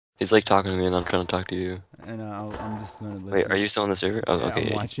He's like talking to me and I'm trying to talk to you. And I'm just gonna listen. Wait, are you still on the server? Oh, Yeah, okay.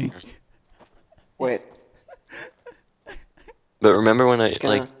 I'm watching. Wait. But remember when I Just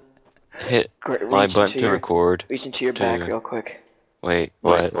like gonna hit my reach button into to your record? reach into your back real quick. Wait,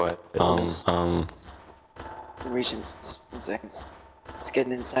 what? Reach in 1 second. It's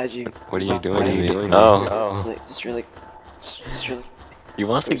getting inside you. What are you doing What to are you me? doing? Oh, Like, just really. he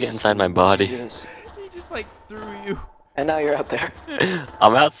wants to get inside my body. He just like threw you. And now you're out there.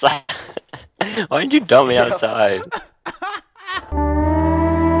 I'm outside. Why did you dump me outside?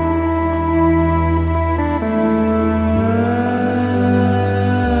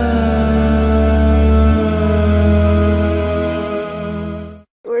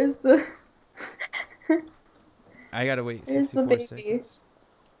 Where's the... I gotta wait Where's the 64 baby? seconds.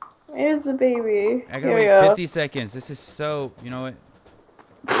 Where's the baby? I gotta Here we wait go. 50 seconds. This is so. You know what?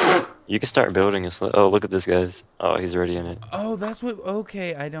 You can start building a sled. Oh, look at this, guys. Oh, he's already in it. Oh, that's what.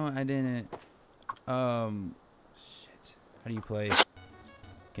 Okay, I didn't. Shit. How do you play?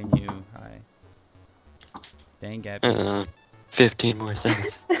 Can you? Hi. Dang, Gabby. 15 more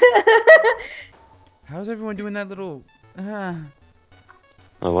seconds. How's everyone doing that little?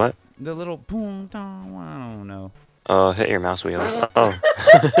 Oh, what? The little boom, dong, I don't know. Hit your mouse wheel. Oh.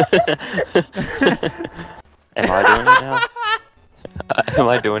 Am I doing it now? Am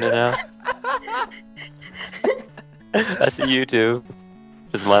I doing it now? I see YouTube.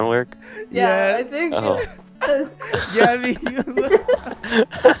 Does mine work? Yeah, Yes. I think. Oh. Gabby, you look.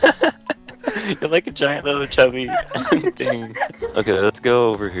 You're like a giant little chubby thing. Okay, let's go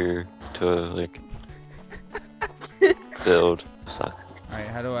over here to like build. Suck. All right,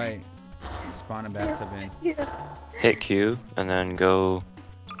 how do I spawn a bathtub in? Yeah. Hit Q and then go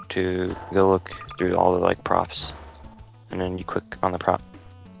look through all the like props, and then you click on the prop.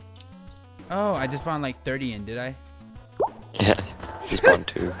 Oh, I just spawned like 30 in, did I? Yeah, you spawn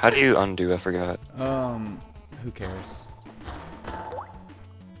 2. How do you undo? I forgot. Who cares?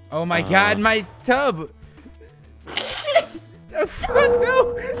 Oh my God, my tub! Oh, fuck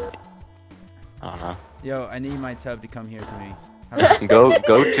no! I don't know. Yo, I need my tub to come here to me. Go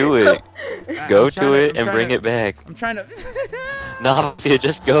to it. Go to it and bring to, it back. I'm trying to. Navia,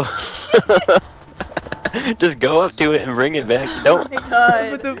 just go. Just go up to it and bring it back. Oh Don't my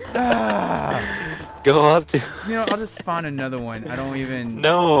god. But the, go up to. you know, I'll just spawn another one. I don't even.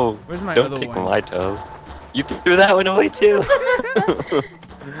 No. Where's my Don't other take one? my tub. You threw that one away too.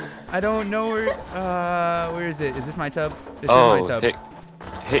 I don't know where is it? Is this my tub? This is Oh, my tub.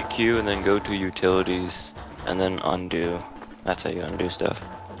 hit Q and then go to utilities and then undo. That's how you undo stuff.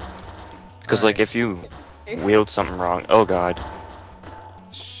 Because like if you wield something wrong, oh god.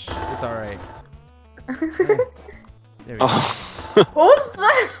 Shh, it's alright. There we go. Oh, What was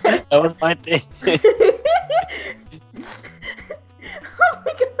that? that was my thing. Oh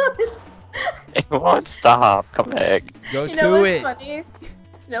my god. It won't stop. Come back. Go You know to what's it. funny? You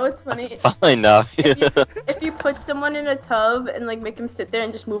know what's funny? Fine now. If you put someone in a tub and like make them sit there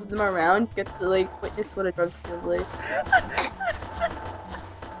and just move them around, you get to like witness what a drug feels like.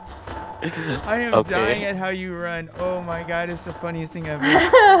 I am Okay. dying at how you run. Oh my God, it's the funniest thing ever.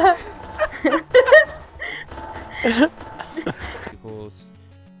 Equals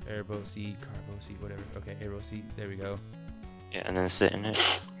airboat seat, carbo seat, whatever. Okay, airboat seat. There we go. Yeah, and then sit in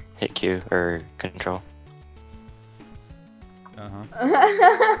it. Hit Q or control.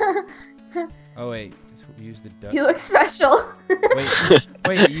 Oh wait, use the duck. You look special.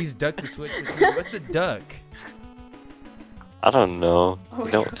 Wait, use duck to switch between. What's the duck? I don't know. Oh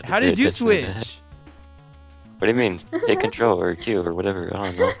You don't have to How pay did you attention to that. switch? What do you mean? Hit control or Q or whatever.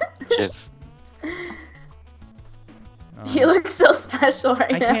 I don't know. Shift. You look so special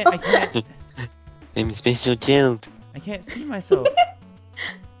right now. I can't. I'm a special child. I can't see myself.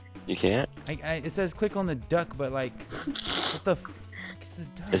 You can't? It says click on the duck, but like, what the f is the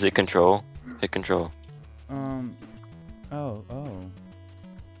duck? Is it control? Hit control. Oh.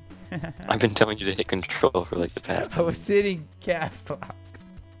 I've been telling you to hit control for like the past. I was sitting caps lock.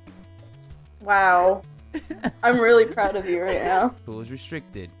 Wow. I'm really proud of you right now. Pool is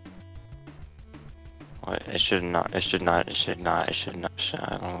restricted. What? It should not. It should not. It should not. It should not.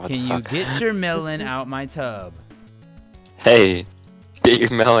 I don't know what Can the you fuck. get your melon out my tub? Hey, get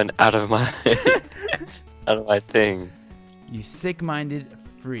your melon out of my out of my thing. You sick-minded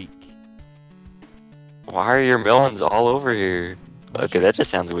freak. Why are your melons all over here? Okay, that just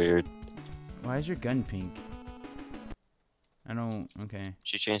sounds weird. Why is your gun pink? I don't. Okay,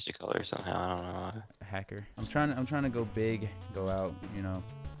 She changed the color somehow. I don't know why. hacker. I'm trying to go big, go out. You know.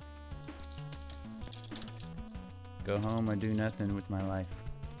 Go home or do nothing with my life.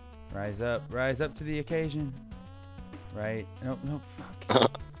 Rise up to the occasion. Right? No,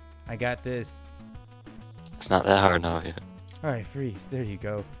 fuck. I got this. It's not that hard now yet. All right, freeze. There you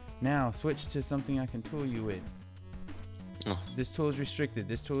go. Now switch to something I can tool you with. Oh. This tool is restricted.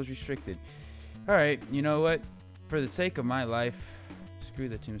 This tool is restricted. All right, you know what? For the sake of my life, screw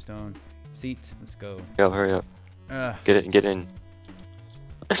the tombstone. Seat, let's go. Yo, hurry up. Get in.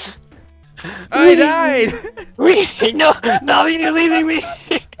 I died! No, Navi, you're leaving me!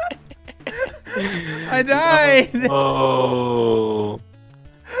 I died! Oh.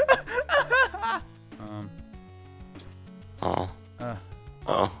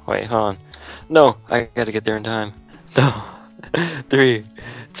 Oh, wait, hold on. No, I gotta get there in time. No. 3,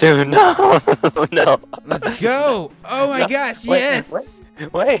 2, no! No. Let's go! Oh my gosh, Wait, yes!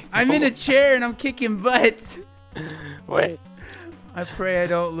 Wait. I'm in a chair and I'm kicking butt. Wait. I pray I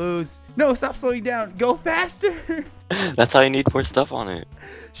don't lose. No, stop slowing down. Go faster. That's how you need more stuff on it.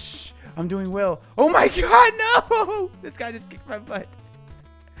 Shh, I'm doing well. Oh my god, no! This guy just kicked my butt.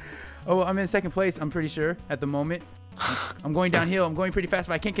 Oh, I'm in second place, I'm pretty sure, at the moment. I'm going downhill. I'm going pretty fast,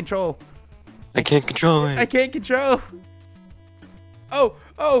 but I can't control. I can't control it. I can't control. Oh,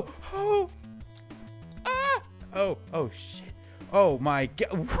 oh, oh. Ah. Oh, oh, shit. Oh my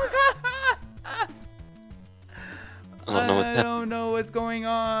god. I don't know what's going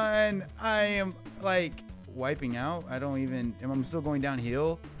on. I am like wiping out. I'm still going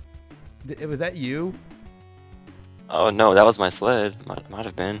downhill. Was that you? Oh no, that was my sled. Might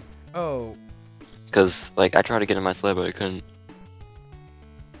have been. Oh. Cause like I tried to get in my sled, but I couldn't.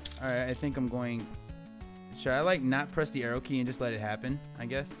 All right, I think I'm going. Should I like not press the arrow key and just let it happen? I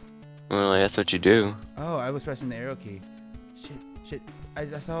guess. Well, that's what you do. Oh, I was pressing the arrow key. Shit. I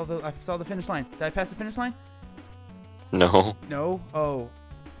saw the finish line. Did I pass the finish line? No. No. Oh.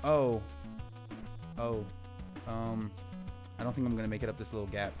 I don't think I'm gonna make it up this little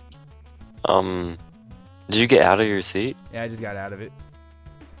gap. Did you get out of your seat? Yeah, I just got out of it.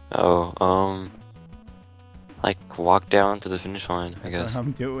 Oh, like walk down to the finish line, I guess. That's what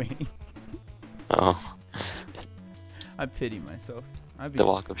I'm doing. Oh. I pity myself. The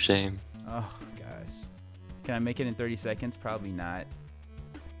walk of shame. Oh gosh. Can I make it in 30 seconds? Probably not.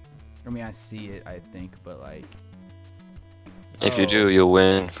 I mean, I see it, I think, but like. If you do, you'll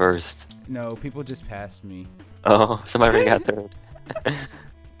win first. No, people just passed me. Oh, somebody already got third.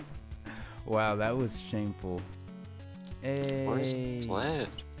 Wow, that was shameful. Hey. Where's Sled?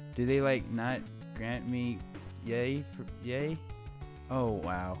 Do they like not grant me yay? Yay? Oh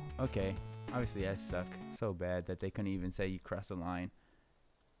wow. Okay. Obviously I suck so bad that they couldn't even say you crossed the line.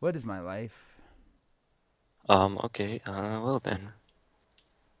 What is my life? Okay. Well then.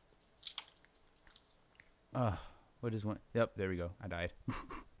 What is one? Yep, there we go. I died.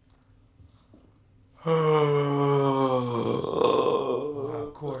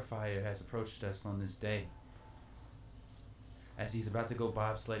 Wow, core fire has approached us on this day. As he's about to go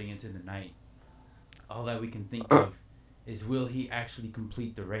bobsledding into the night, all that we can think of is, will he actually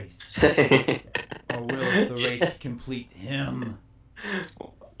complete the race? Or will the race complete him?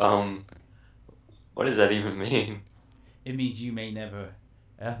 What does that even mean? It means you may never,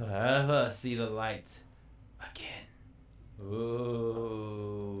 ever see the light again.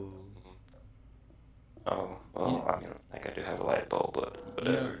 Ooh. Oh, well, I mean, like I do have a light bulb, but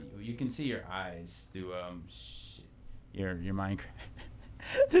whatever. You can see your eyes through your Minecraft.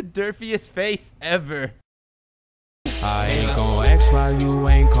 The derpiest face ever. I ain't gon' ask why you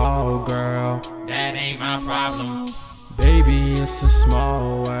ain't called, girl. That ain't my problem. Baby, it's a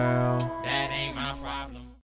small world.